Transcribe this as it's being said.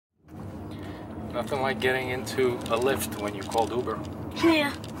Nothing like getting into a lift when you called Uber.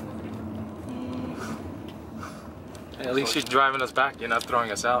 Yeah. At least you're driving us back. You're not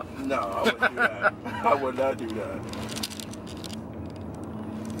throwing us out. No, I wouldn't do that. I would not do that.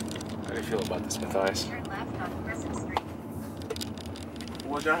 How do you feel about this, Matthias? Turn left on Crescent Street.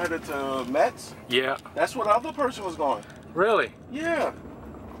 Was y'all headed to Mets? Yeah. That's where the other person was going. Really? Yeah.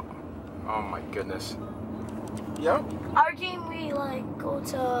 Oh my goodness. Yep. Our game, we like go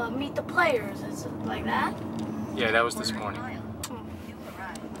to meet the players. Is it like that? Yeah, that was this morning. You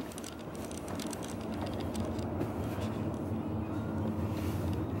arrived.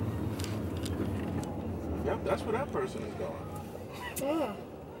 Yep, that's where that person is going. Yeah.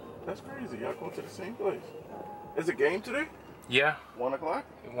 That's crazy. Y'all going to the same place. Is it game today? Yeah. 1 o'clock?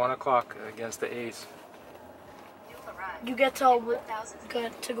 1 o'clock against the A's. You arrived. You get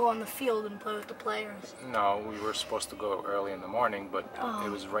to go on the field and play with the players. No, we were supposed to go early in the morning, but Oh. it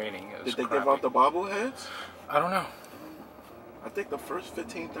was raining. It was Did they crappy. give out the bobbleheads? I don't know. I think the first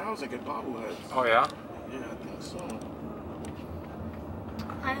 15,000 get bobbleheads. Oh yeah? Yeah, I think so.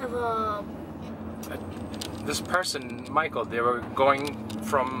 I have a. This person, Michael, they were going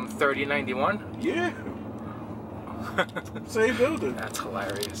from 3091? Yeah. Same building. That's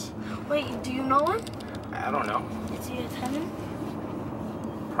hilarious. Wait, do you know him? I don't know. Is he a tenant?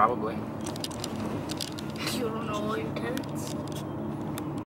 Probably. You don't know all your tenants?